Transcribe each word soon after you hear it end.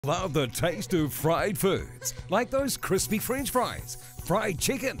Love the taste of fried foods, like those crispy French fries, fried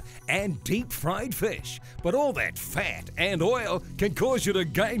chicken, and deep fried fish. But all that fat and oil can cause you to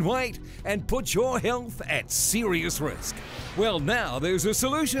gain weight and put your health at serious risk. Well, now there's a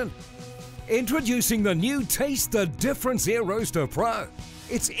solution. Introducing the new Taste the Difference Air Roaster Pro.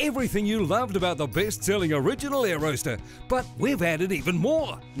 It's everything you loved about the best-selling original air roaster, but we've added even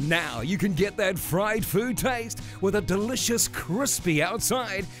more. Now you can get that fried food taste with a delicious crispy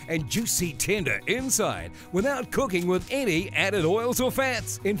outside and juicy tender inside without cooking with any added oils or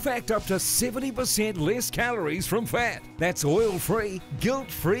fats. In fact, up to 70% less calories from fat. That's oil-free,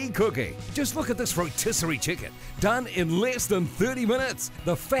 guilt-free cooking. Just look at this rotisserie chicken, done in less than 30 minutes.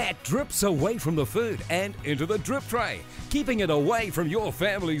 The fat drips away from the food and into the drip tray, keeping it away from your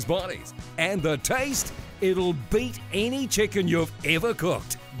family's bodies. And the taste? It'll beat any chicken you've ever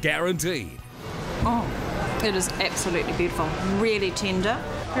cooked. Guaranteed. Oh, it is absolutely beautiful. Really tender.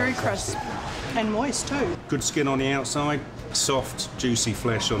 Very crisp and moist too. Good skin on the outside, soft, juicy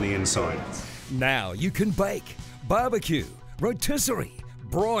flesh on the inside. Now you can bake, barbecue, rotisserie,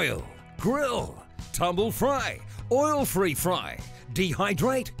 broil, grill, tumble fry, oil-free fry,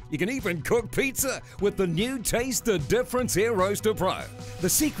 dehydrate. You can even cook pizza with the new Taste the Difference Air Roaster Pro. The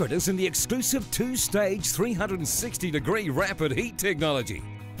secret is in the exclusive two-stage 360-degree rapid heat technology.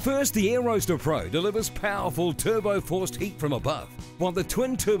 First, the Air Roaster Pro delivers powerful turbo-forced heat from above, while the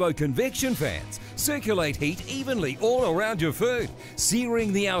twin-turbo convection fans circulate heat evenly all around your food,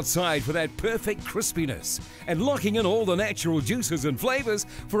 searing the outside for that perfect crispiness and locking in all the natural juices and flavors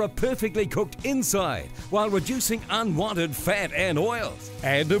for a perfectly cooked inside while reducing unwanted fat and oils.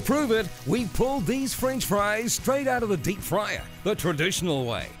 And to prove it, we pulled these French fries straight out of the deep fryer, the traditional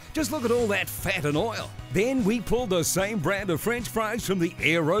way. Just look at all that fat and oil. Then we pulled the same brand of French fries from the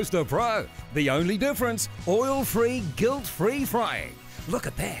Air Roaster Pro. The only difference, oil-free, guilt-free frying. Look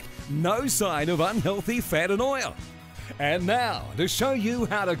at that, no sign of unhealthy fat and oil. And now, to show you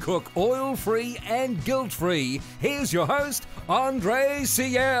how to cook oil-free and guilt-free, here's your host, Andre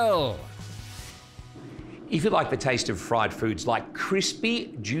Ciel. If you like the taste of fried foods like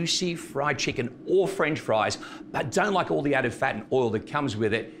crispy, juicy fried chicken or French fries, but don't like all the added fat and oil that comes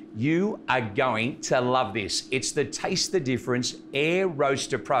with it, you are going to love this. It's the Taste the Difference Air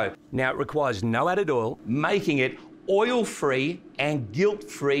Roaster Pro. Now, it requires no added oil, making it oil-free and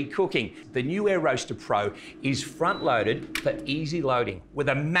guilt-free cooking. The new Air Roaster Pro is front-loaded for easy loading with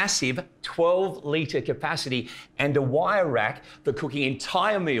a massive 12-litre capacity and a wire rack for cooking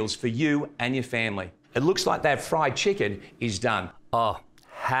entire meals for you and your family. It looks like that fried chicken is done. Oh,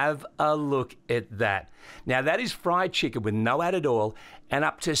 have a look at that. Now, that is fried chicken with no added oil and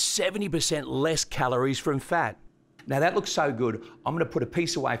up to 70% less calories from fat. Now, that looks so good, I'm gonna put a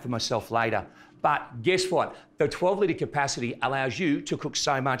piece away for myself later. But guess what? The 12-litre capacity allows you to cook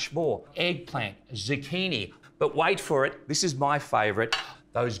so much more. Eggplant, zucchini, but wait for it, this is my favorite,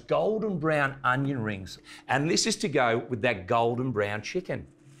 those golden brown onion rings. And this is to go with that golden brown chicken.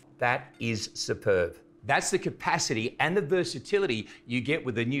 That is superb. That's the capacity and the versatility you get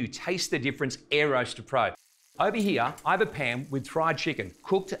with the new Taste the Difference Air Roaster Pro. Over here, I have a pan with fried chicken,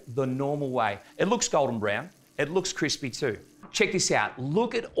 cooked the normal way. It looks golden brown, it looks crispy too. Check this out,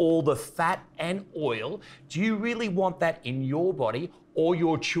 look at all the fat and oil. Do you really want that in your body or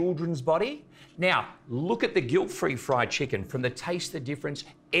your children's body? Now, look at the guilt-free fried chicken from the Taste the Difference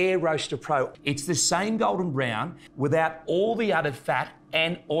Air Roaster Pro. It's the same golden brown without all the added fat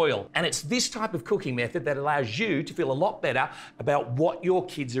and oil. And it's this type of cooking method that allows you to feel a lot better about what your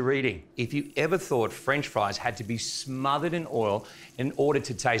kids are eating. If you ever thought French fries had to be smothered in oil in order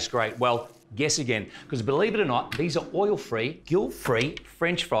to taste great, well, guess again, because believe it or not, these are oil-free, guilt-free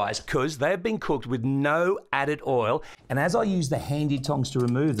French fries because they've been cooked with no added oil. And as I use the handy tongs to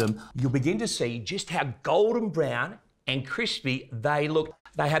remove them, you'll begin to see just how golden brown and crispy they look.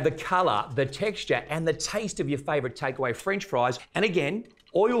 They have the colour, the texture, and the taste of your favourite takeaway French fries. And again,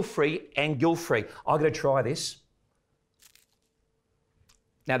 oil-free and guilt-free. I'm going to try this.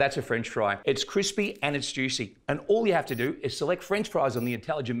 Now that's a French fry. It's crispy and it's juicy. And all you have to do is select French fries on the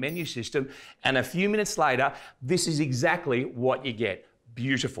intelligent menu system, and a few minutes later, this is exactly what you get.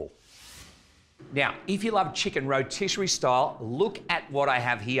 Beautiful. Now, if you love chicken rotisserie style, look at what I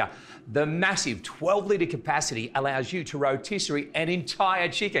have here. The massive 12-litre capacity allows you to rotisserie an entire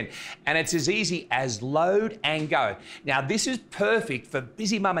chicken, and it's as easy as load and go. Now, this is perfect for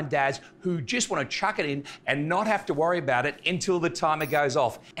busy mum and dads who just want to chuck it in and not have to worry about it until the timer goes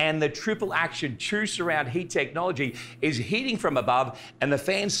off. And the triple action true surround heat technology is heating from above, and the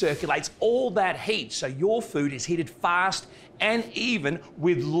fan circulates all that heat, so your food is heated fast and even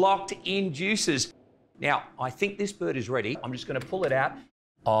with locked in juices. Now, I think this bird is ready. I'm just going to pull it out.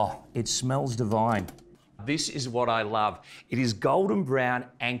 Oh, it smells divine. This is what I love. It is golden brown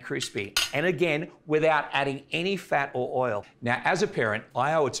and crispy. And again, without adding any fat or oil. Now, as a parent,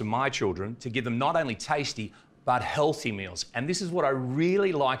 I owe it to my children to give them not only tasty, but healthy meals. And this is what I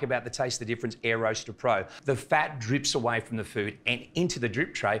really like about the Taste the Difference Air Roaster Pro. The fat drips away from the food and into the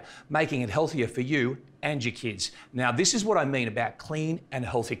drip tray, making it healthier for you and your kids. Now, this is what I mean about clean and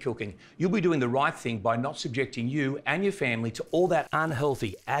healthy cooking. You'll be doing the right thing by not subjecting you and your family to all that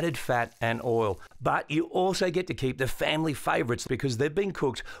unhealthy added fat and oil. But you also get to keep the family favourites because they've been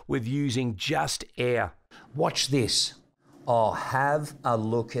cooked with using just air. Watch this. Oh, have a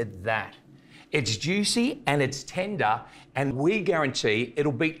look at that. It's juicy and it's tender, and we guarantee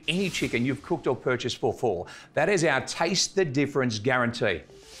it'll beat any chicken you've cooked or purchased before. That is our Taste the Difference guarantee.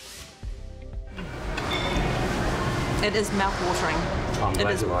 It is mouth-watering.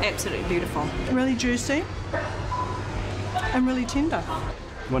 It is absolutely beautiful. Really juicy and really tender.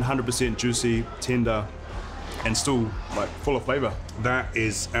 100% juicy, tender, and still like full of flavour. That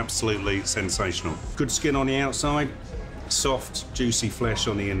is absolutely sensational. Good skin on the outside, soft, juicy flesh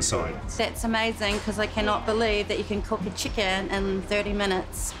on the inside. That's amazing because I cannot believe that you can cook a chicken in 30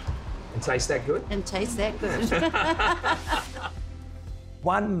 minutes And taste that good? and taste that good.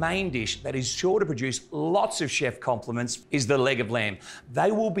 One main dish that is sure to produce lots of chef compliments is the leg of lamb.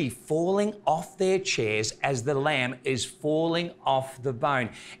 They will be falling off their chairs as the lamb is falling off the bone.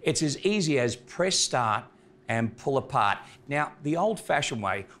 It's as easy as press start and pull apart. Now, the old-fashioned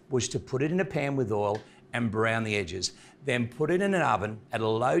way was to put it in a pan with oil and brown the edges, then put it in an oven at a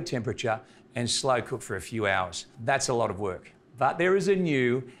low temperature and slow cook for a few hours. That's a lot of work. But there is a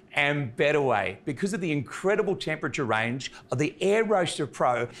new and better way. Because of the incredible temperature range of the Air Roaster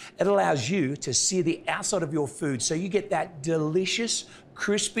Pro, it allows you to sear the outside of your food so you get that delicious,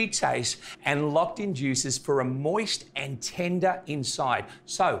 crispy taste and locked-in juices for a moist and tender inside.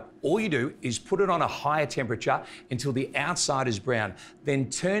 So all you do is put it on a higher temperature until the outside is brown, then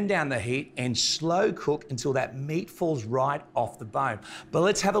turn down the heat and slow cook until that meat falls right off the bone. But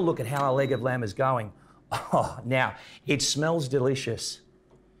let's have a look at how our leg of lamb is going. Oh, now, it smells delicious.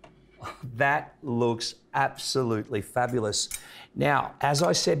 That looks absolutely fabulous. Now, as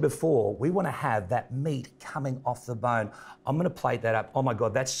I said before, we want to have that meat coming off the bone. I'm going to plate that up. Oh my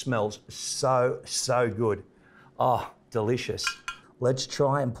God, that smells so, so good. Oh, delicious. Let's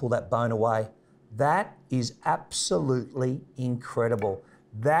try and pull that bone away. That is absolutely incredible.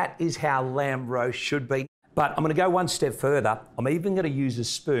 That is how lamb roast should be. But I'm going to go one step further. I'm even going to use a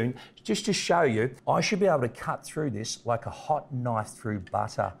spoon just to show you. I should be able to cut through this like a hot knife through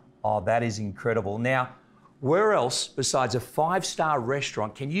butter. Oh, that is incredible. Now, where else besides a five-star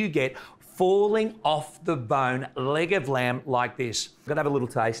restaurant can you get falling off the bone leg of lamb like this? I'm going to have a little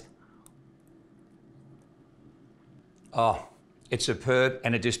taste. Oh, it's superb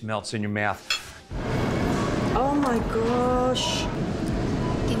and it just melts in your mouth. Oh my gosh.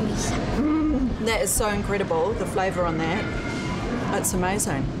 That is so incredible, the flavour on that. It's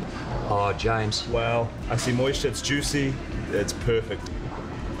amazing. Oh, James. Wow, I see moisture, it's juicy, it's perfect.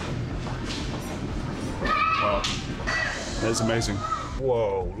 Wow, that's amazing.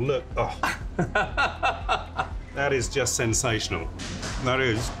 Whoa, look. Oh. That is just sensational. That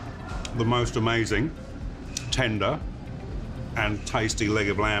is the most amazing, tender and tasty leg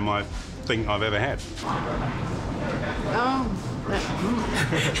of lamb I think I've ever had. Oh,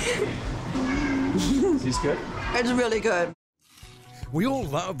 Is this good? it's really good. We all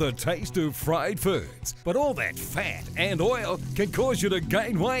love the taste of fried foods, but all that fat and oil can cause you to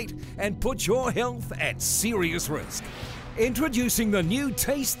gain weight and put your health at serious risk. Introducing the new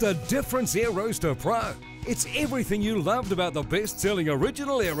Taste the Difference Air Roaster Pro. It's everything you loved about the best-selling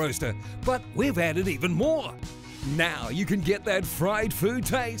original Air Roaster, but we've added even more. Now you can get that fried food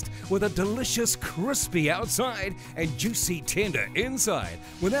taste with a delicious crispy outside and juicy tender inside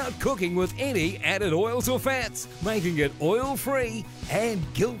without cooking with any added oils or fats, making it oil-free and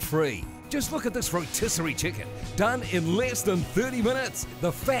guilt-free. Just look at this rotisserie chicken, done in less than 30 minutes.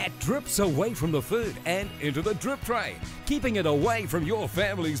 The fat drips away from the food and into the drip tray, keeping it away from your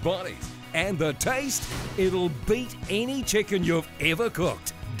family's bodies. And the taste, it'll beat any chicken you've ever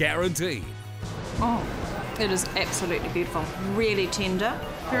cooked, guaranteed. Oh, it is absolutely beautiful. Really tender.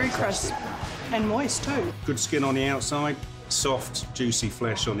 Very crisp and moist too. Good skin on the outside, soft, juicy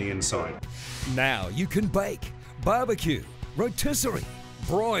flesh on the inside. Now you can bake, barbecue, rotisserie,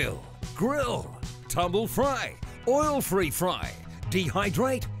 broil, grill, tumble fry, oil-free fry,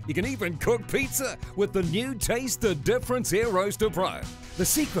 dehydrate, you can even cook pizza with the new Taste the Difference Air Roaster Pro. The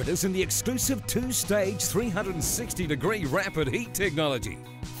secret is in the exclusive 2-stage 360-degree rapid heat technology.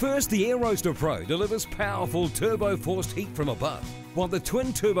 First, the Air Roaster Pro delivers powerful turbo-forced heat from above, while the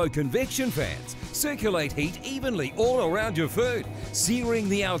twin-turbo convection fans circulate heat evenly all around your food, searing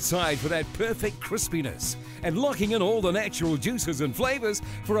the outside for that perfect crispiness and locking in all the natural juices and flavors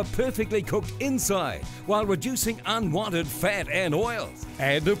for a perfectly cooked inside while reducing unwanted fat and oils.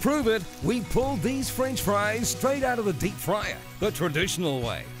 And to prove it, we pulled these French fries straight out of the deep fryer, the traditional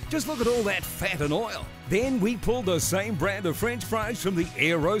way. Just look at all that fat and oil. Then we pulled the same brand of French fries from the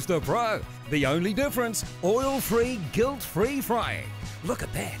Air Roaster Pro. The only difference, oil-free, guilt-free frying. Look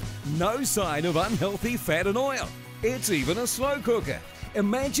at that, no sign of unhealthy fat and oil. It's even a slow cooker.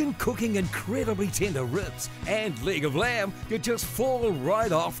 Imagine cooking incredibly tender ribs and leg of lamb could just fall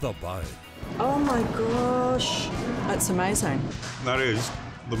right off the bone. Oh my gosh, that's amazing. That is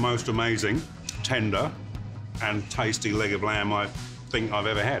the most amazing, tender and tasty leg of lamb I think I've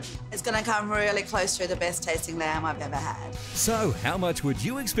ever had. It's going to come really close to the best tasting lamb I've ever had. So how much would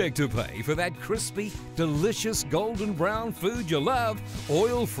you expect to pay for that crispy, delicious golden brown food you love,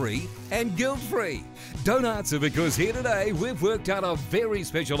 oil-free and guilt-free? Don't answer, because here today we've worked out a very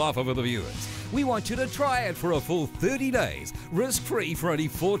special offer for the viewers. We want you to try it for a full 30 days, risk-free for only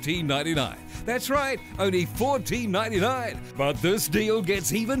 $14.99. That's right, only $14.99. But this deal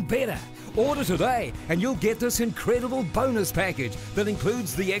gets even better. Order today and you'll get this incredible bonus package that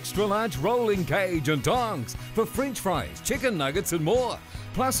includes the extra large rolling cage and tongs for French fries, chicken nuggets and more.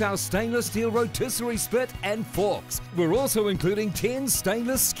 Plus our stainless steel rotisserie spit and forks. We're also including 10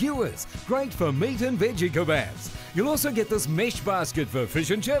 stainless skewers, great for meat and veggie kebabs. You'll also get this mesh basket for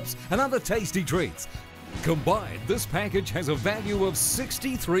fish and chips and other tasty treats. Combined, this package has a value of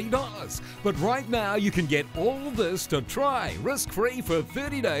 $63. But right now, you can get all this to try risk-free for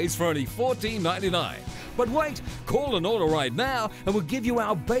 30 days for only $14.99. But wait, call and order right now and we'll give you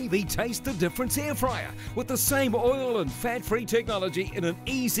our baby Taste the Difference air fryer with the same oil and fat-free technology in an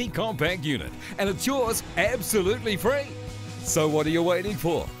easy compact unit. And it's yours absolutely free. So what are you waiting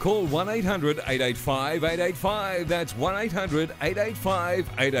for? Call 1-800-885-885. That's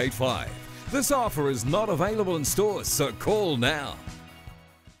 1-800-885-885. This offer is not available in stores, so call now.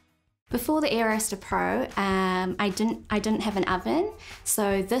 Before the Air Roaster Pro, I didn't have an oven,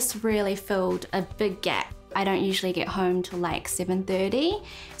 so this really filled a big gap. I don't usually get home till like 7:30,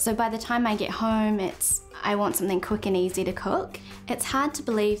 so by the time I get home, I want something quick and easy to cook. It's hard to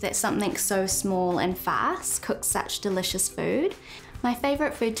believe that something so small and fast cooks such delicious food. My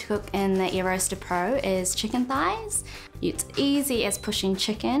favourite food to cook in the Air Roaster Pro is chicken thighs. It's easy as pushing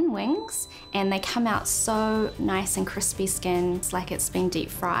chicken wings, and they come out so nice and crispy skinned, like it's been deep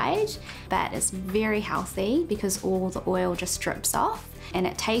fried, but it's very healthy because all the oil just drips off, and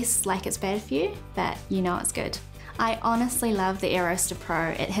it tastes like it's bad for you, but you know it's good. I honestly love the Air Roaster Pro.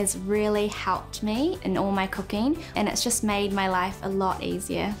 It has really helped me in all my cooking, and it's just made my life a lot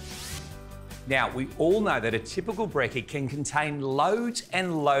easier. Now, we all know that a typical brekkie can contain loads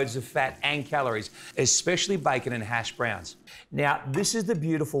and loads of fat and calories, especially bacon and hash browns. Now, this is the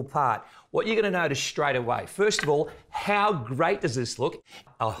beautiful part. What you're going to notice straight away. First of all, how great does this look?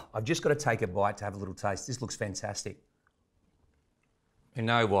 Oh, I've just got to take a bite to have a little taste. This looks fantastic. You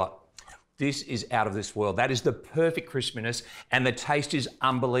know what? This is out of this world. That is the perfect crispiness, and the taste is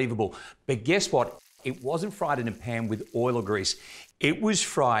unbelievable. But guess what? It wasn't fried in a pan with oil or grease. It was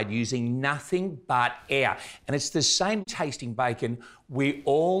fried using nothing but air. And it's the same tasting bacon we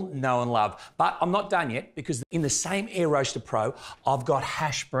all know and love. But I'm not done yet, because in the same Air Roaster Pro, I've got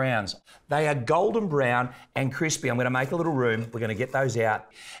hash browns. They are golden brown and crispy. I'm gonna make a little room. We're gonna get those out.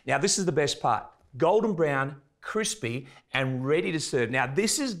 Now, this is the best part. Golden brown, crispy, and ready to serve. Now,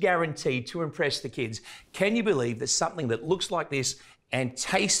 this is guaranteed to impress the kids. Can you believe that something that looks like this and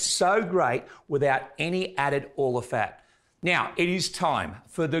tastes so great without any added oil or fat? Now, it is time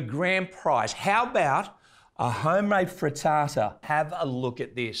for the grand prize. How about a homemade frittata? Have a look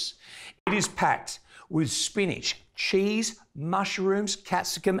at this. It is packed with spinach, cheese, mushrooms,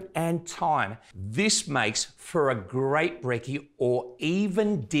 capsicum, and thyme. This makes for a great brekkie or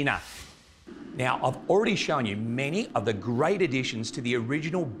even dinner. Now, I've already shown you many of the great additions to the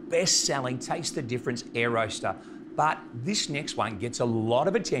original best-selling Taste the Difference Air Roaster. But this next one gets a lot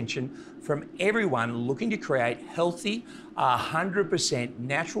of attention from everyone looking to create healthy, 100%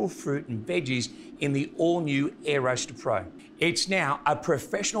 natural fruit and veggies in the all-new Air Roaster Pro. It's now a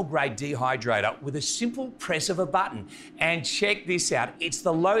professional-grade dehydrator with a simple press of a button. And check this out, it's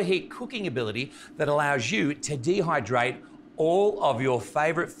the low-heat cooking ability that allows you to dehydrate all of your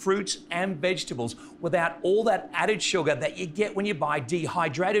favourite fruits and vegetables without all that added sugar that you get when you buy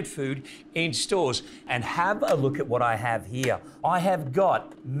dehydrated food in stores. And have a look at what I have here. I have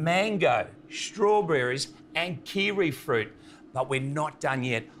got mango, strawberries and kiwi fruit, but we're not done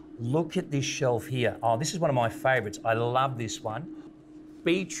yet. Look at this shelf here. Oh, this is one of my favourites. I love this one.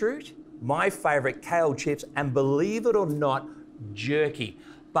 Beetroot, my favourite, kale chips, and believe it or not, jerky.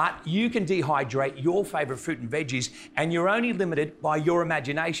 But you can dehydrate your favourite fruit and veggies, and you're only limited by your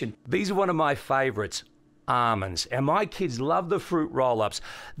imagination. These are one of my favourites, almonds. And my kids love the fruit roll-ups.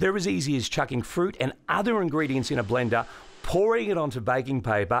 They're as easy as chucking fruit and other ingredients in a blender, pouring it onto baking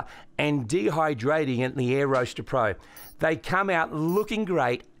paper, and dehydrating it in the Air Roaster Pro. They come out looking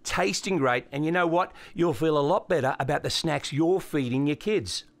great, tasting great, and you know what? You'll feel a lot better about the snacks you're feeding your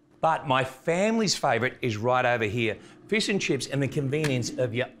kids. But my family's favourite is right over here. Fish and chips and the convenience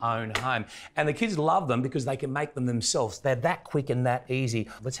of your own home. And the kids love them because they can make them themselves. They're that quick and that easy.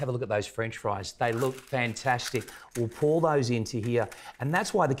 Let's have a look at those French fries. They look fantastic. We'll pour those into here. And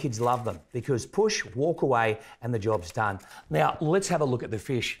that's why the kids love them, because push, walk away, and the job's done. Now, let's have a look at the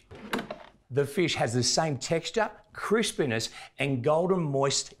fish. The fish has the same texture, crispiness, and golden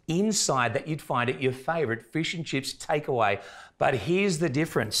moist inside that you'd find at your favourite fish and chips takeaway. But here's the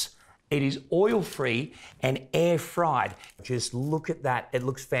difference. It is oil-free and air-fried. Just look at that. It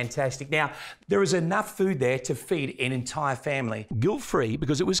looks fantastic. Now, there is enough food there to feed an entire family. Guilt-free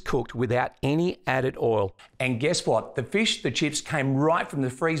because it was cooked without any added oil. And guess what? The fish, the chips came right from the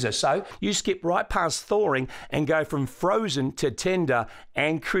freezer. So you skip right past thawing and go from frozen to tender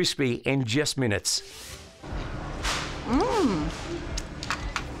and crispy in just minutes. Mmm.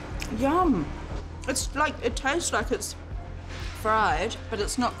 Yum. It's like, it tastes like it's fried, but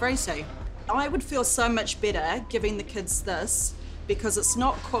it's not greasy. I would feel so much better giving the kids this because it's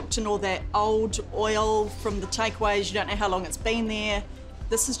not cooked in all that old oil from the takeaways. You don't know how long it's been there.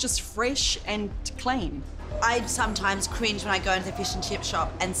 This is just fresh and clean. I sometimes cringe when I go into the fish and chip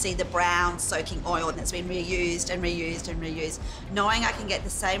shop and see the brown soaking oil that's been reused and reused and reused. Knowing I can get the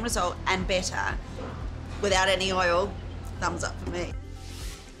same result and better without any oil, thumbs up for me.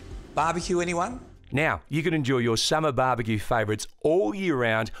 Barbecue, anyone? Now, you can enjoy your summer barbecue favourites all year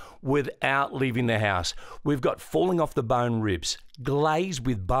round without leaving the house. We've got falling off the bone ribs, glazed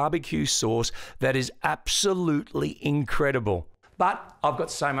with barbecue sauce that is absolutely incredible. But I've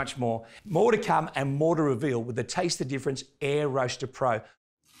got so much more. More to come and more to reveal with the Taste the Difference Air Roaster Pro.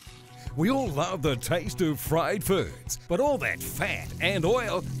 We all love the taste of fried foods, but all that fat and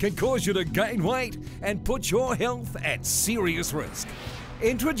oil can cause you to gain weight and put your health at serious risk.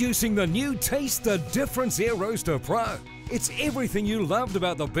 Introducing the new Taste the Difference Air Roaster Pro. It's everything you loved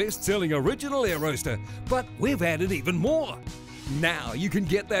about the best-selling original Air Roaster, but we've added even more. Now you can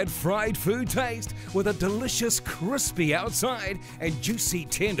get that fried food taste with a delicious crispy outside and juicy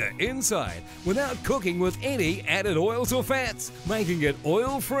tender inside without cooking with any added oils or fats, making it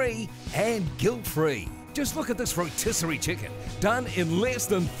oil-free and guilt-free. Just look at this rotisserie chicken, done in less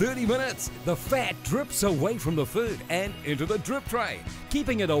than 30 minutes. The fat drips away from the food and into the drip tray,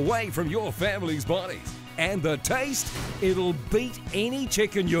 keeping it away from your family's bodies. And the taste, it'll beat any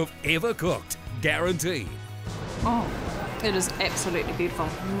chicken you've ever cooked, guaranteed. Oh, it is absolutely beautiful.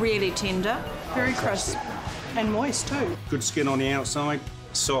 Really tender. Very crisp and moist too. Good skin on the outside,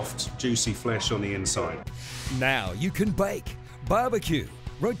 soft, juicy flesh on the inside. Now you can bake, barbecue,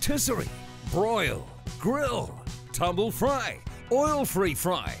 rotisserie, broil, grill, tumble fry, oil-free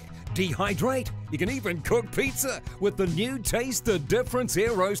fry, dehydrate. You can even cook pizza with the new Taste the Difference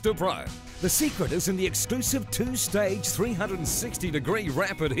Air Roaster Pro. The secret is in the exclusive two-stage 360-degree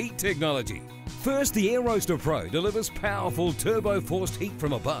rapid heat technology. First, the Air Roaster Pro delivers powerful turbo-forced heat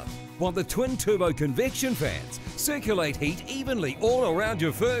from above, while the twin-turbo convection fans circulate heat evenly all around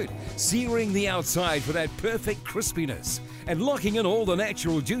your food, searing the outside for that perfect crispiness and locking in all the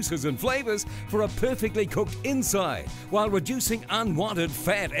natural juices and flavors for a perfectly cooked inside while reducing unwanted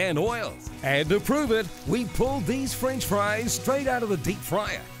fat and oils. And to prove it, we pulled these French fries straight out of the deep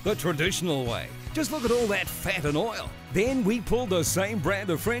fryer, the traditional way. Just look at all that fat and oil. Then we pulled the same brand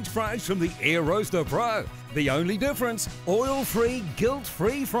of French fries from the Air Roaster Pro. The only difference, oil-free,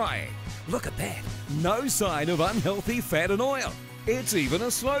 guilt-free frying. Look at that. No sign of unhealthy fat and oil. It's even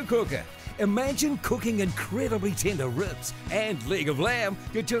a slow cooker. Imagine cooking incredibly tender ribs and leg of lamb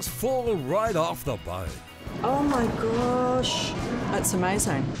could just fall right off the bone. Oh my gosh, that's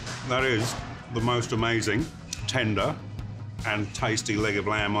amazing. That is the most amazing, tender and tasty leg of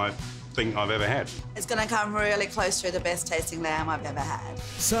lamb I've think I've ever had. It's going to come really close to the best tasting lamb I've ever had.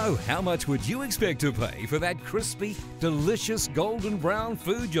 So, how much would you expect to pay for that crispy, delicious golden brown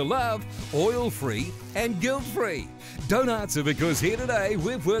food you love, oil-free and guilt-free? Don't answer, because here today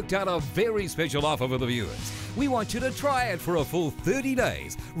we've worked out a very special offer for the viewers. We want you to try it for a full 30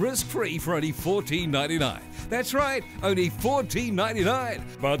 days, risk-free, for only $14.99. That's right, only $14.99.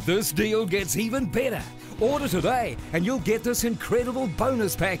 But this deal gets even better. Order today and you'll get this incredible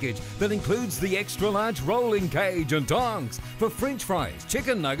bonus package that includes the extra large rolling cage and tongs for French fries,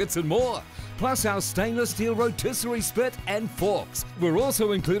 chicken nuggets and more. Plus our stainless steel rotisserie spit and forks. We're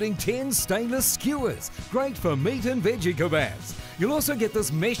also including 10 stainless skewers, great for meat and veggie kebabs. You'll also get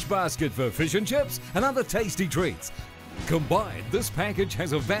this mesh basket for fish and chips and other tasty treats. Combined, this package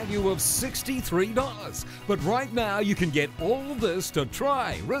has a value of $63. But right now, you can get all of this to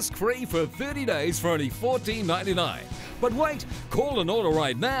try risk-free for 30 days for only $14.99. But wait, call and order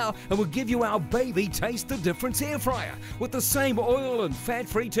right now and we'll give you our baby Taste the Difference air fryer with the same oil and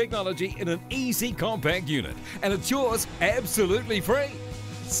fat-free technology in an easy compact unit. And it's yours absolutely free.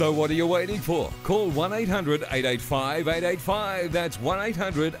 So what are you waiting for? Call 1-800-885-885. That's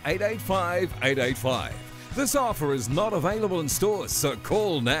 1-800-885-885. This offer is not available in stores, so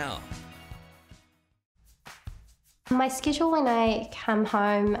call now. My schedule when I come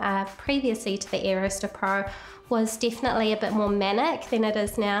home previously to the Air Roaster Pro was definitely a bit more manic than it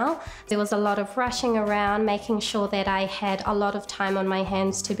is now. There was a lot of rushing around, making sure that I had a lot of time on my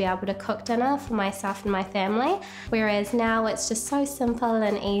hands to be able to cook dinner for myself and my family. Whereas now it's just so simple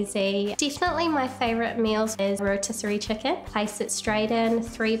and easy. Definitely my favorite meals is rotisserie chicken. Place it straight in,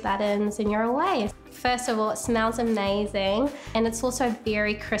 3 buttons and you're away. First of all, it smells amazing and it's also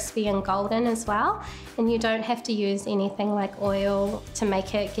very crispy and golden as well. And you don't have to use anything like oil to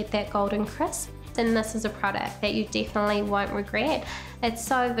make it get that golden crisp. And this is a product that you definitely won't regret. It's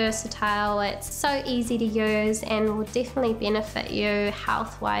so versatile, it's so easy to use and will definitely benefit you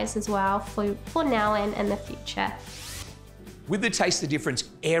health-wise as well for now and in the future. With the Taste the Difference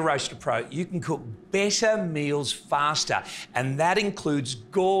Air Roaster Pro, you can cook better meals faster, and that includes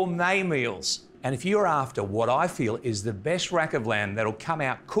gourmet meals. And if you're after what I feel is the best rack of lamb that'll come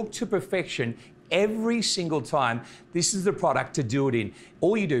out cooked to perfection every single time, this is the product to do it in.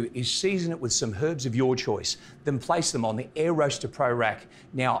 All you do is season it with some herbs of your choice, then place them on the Air Roaster Pro rack.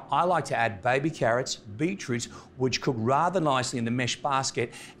 Now, I like to add baby carrots, beetroots, which cook rather nicely in the mesh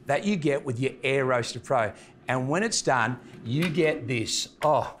basket that you get with your Air Roaster Pro. And when it's done, you get this.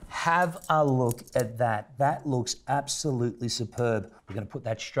 Oh, have a look at that. That looks absolutely superb. We're going to put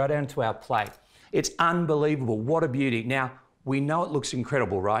that straight onto our plate. It's unbelievable. What a beauty. Now, we know it looks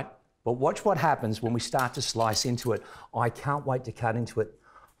incredible, right? But watch what happens when we start to slice into it. I can't wait to cut into it.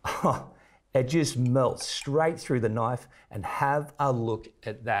 Oh, it just melts straight through the knife, and have a look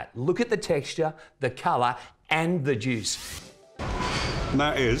at that. Look at the texture, the colour, and the juice.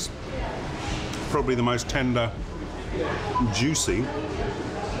 That is probably the most tender, juicy,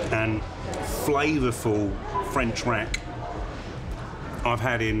 and flavourful French rack I've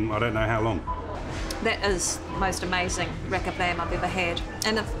had in I don't know how long. That is the most amazing rack of lamb I've ever had.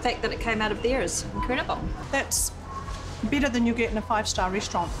 And the fact that it came out of there is incredible. That's better than you get in a 5-star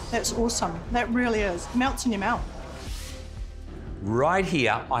restaurant. That's awesome. That really is. Melts in your mouth. Right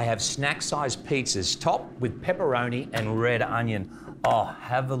here, I have snack-sized pizzas topped with pepperoni and red onion. Oh,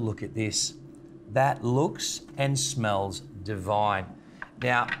 have a look at this. That looks and smells divine.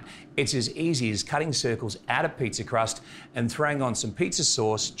 Now, it's as easy as cutting circles out of pizza crust and throwing on some pizza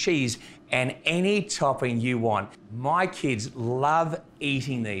sauce, cheese, and any topping you want. My kids love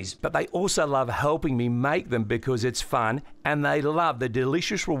eating these, but they also love helping me make them because it's fun, and they love the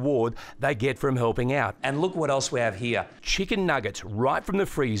delicious reward they get from helping out. And look what else we have here. Chicken nuggets right from the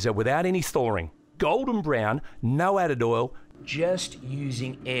freezer without any thawing. Golden brown, no added oil, just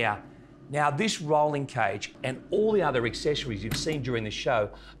using air. Now, this rolling cage and all the other accessories you've seen during the show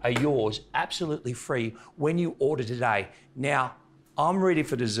are yours absolutely free when you order today. Now, I'm ready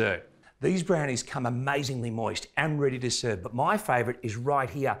for dessert. These brownies come amazingly moist and ready to serve, but my favourite is right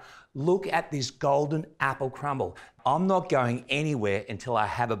here. Look at this golden apple crumble. I'm not going anywhere until I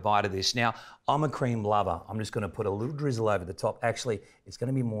have a bite of this. Now, I'm a cream lover. I'm just going to put a little drizzle over the top. Actually, it's going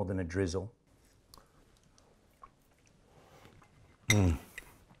to be more than a drizzle.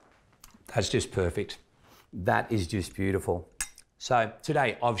 That's just perfect. That is just beautiful. So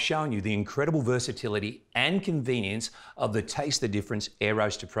today I've shown you the incredible versatility and convenience of the Taste the Difference Air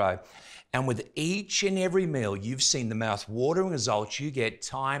Roaster Pro. And with each and every meal, you've seen the mouth-watering results you get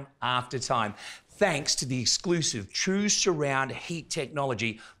time after time, thanks to the exclusive True Surround Heat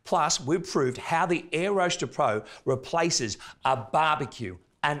technology. Plus, we've proved how the Air Roaster Pro replaces a barbecue,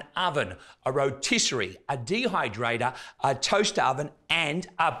 an oven, a rotisserie, a dehydrator, a toaster oven, and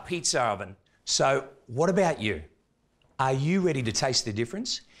a pizza oven. So what about you? Are you ready to taste the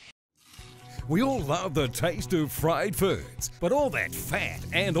difference? We all love the taste of fried foods, but all that fat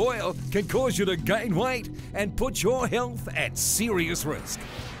and oil can cause you to gain weight and put your health at serious risk.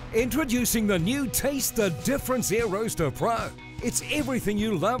 Introducing the new Taste the Difference Air Roaster Pro. It's everything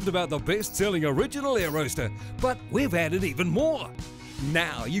you loved about the best-selling original air roaster, but we've added even more.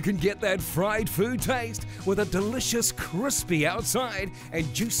 Now you can get that fried food taste with a delicious crispy outside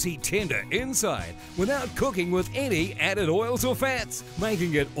and juicy tender inside without cooking with any added oils or fats,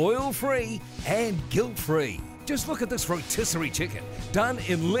 making it oil-free and guilt-free. Just look at this rotisserie chicken, done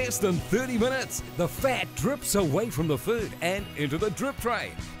in less than 30 minutes. The fat drips away from the food and into the drip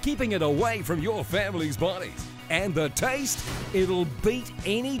tray, keeping it away from your family's bodies. And the taste, it'll beat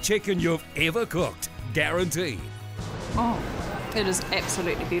any chicken you've ever cooked, guaranteed. Oh, it is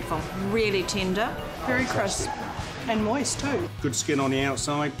absolutely beautiful. Really tender. Very crisp and moist too. Good skin on the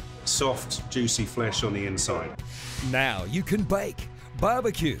outside, soft, juicy flesh on the inside. Now you can bake,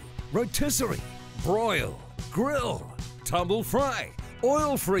 barbecue, rotisserie, broil, grill, tumble fry,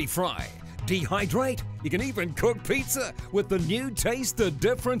 oil-free fry, dehydrate. You can even cook pizza with the new Taste the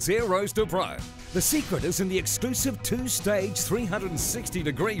Difference Air Roaster Pro. The secret is in the exclusive 2-stage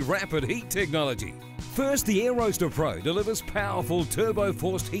 360-degree rapid heat technology. First, the Air Roaster Pro delivers powerful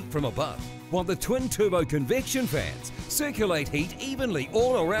turbo-forced heat from above, while the twin-turbo convection fans circulate heat evenly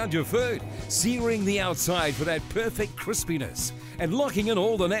all around your food, searing the outside for that perfect crispiness and locking in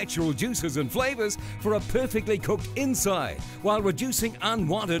all the natural juices and flavors for a perfectly cooked inside while reducing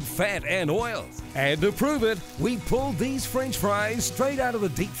unwanted fat and oils. And to prove it, we pulled these French fries straight out of the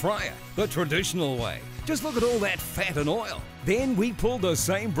deep fryer, the traditional way. Just look at all that fat and oil. Then we pulled the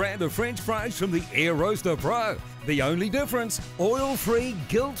same brand of French fries from the Air Roaster Pro. The only difference, oil-free,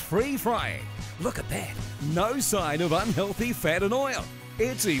 guilt-free frying. Look at that. No sign of unhealthy fat and oil.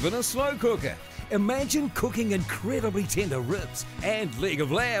 It's even a slow cooker. Imagine cooking incredibly tender ribs and leg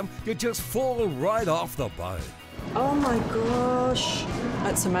of lamb that just fall right off the bone. Oh my gosh,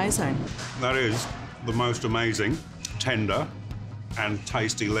 that's amazing. That is the most amazing, tender and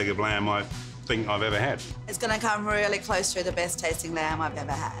tasty leg of lamb I think I've ever had. It's going to come really close to the best tasting lamb I've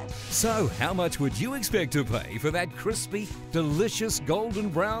ever had. So how much would you expect to pay for that crispy, delicious golden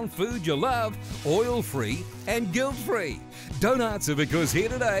brown food you love, oil-free and guilt-free? Don't answer, because here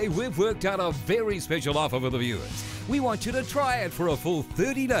today we've worked out a very special offer for the viewers. We want you to try it for a full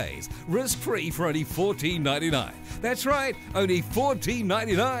 30 days, risk-free for only $14.99. That's right, only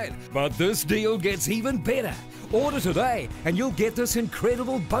 $14.99. But this deal gets even better. Order today and you'll get this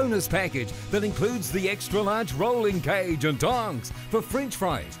incredible bonus package that includes the extra large rolling cage and tongs for French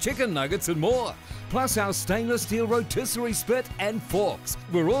fries, chicken nuggets and more, plus our stainless steel rotisserie spit and forks.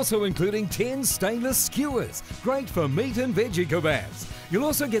 We're also including 10 stainless skewers, great for meat and veggie kebabs. You'll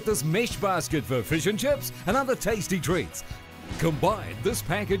also get this mesh basket for fish and chips and other tasty treats. Combined, this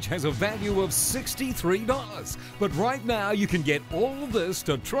package has a value of $63. But right now, you can get all this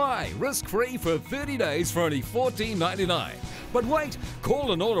to try, risk-free for 30 days for only $14.99. But wait,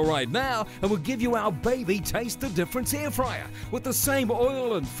 call and order right now and we'll give you our baby Taste the Difference air fryer with the same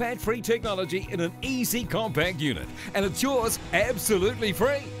oil and fat-free technology in an easy compact unit. And it's yours absolutely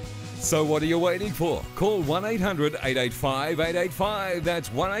free. So what are you waiting for? Call 1-800-885-885. That's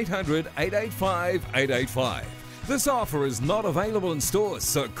 1-800-885-885. This offer is not available in stores,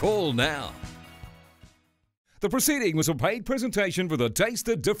 so call now. The proceeding was a paid presentation for the Taste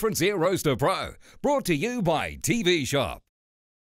the Difference Air Roaster Pro, brought to you by TV Shop.